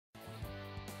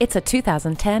It's a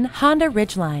 2010 Honda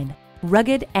Ridgeline.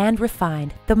 Rugged and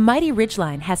refined, the mighty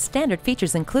Ridgeline has standard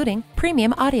features including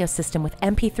premium audio system with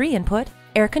MP3 input,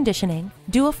 air conditioning,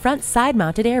 dual front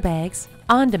side-mounted airbags,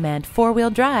 on-demand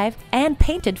four-wheel drive, and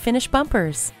painted finish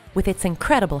bumpers. With its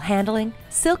incredible handling,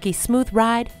 silky smooth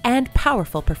ride, and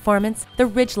powerful performance, the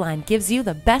Ridgeline gives you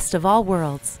the best of all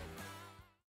worlds.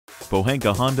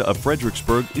 Pohanka Honda of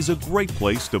Fredericksburg is a great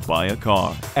place to buy a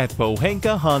car. At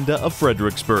Pohanka Honda of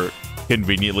Fredericksburg,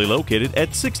 conveniently located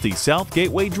at 60 South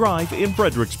Gateway Drive in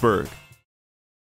Fredericksburg.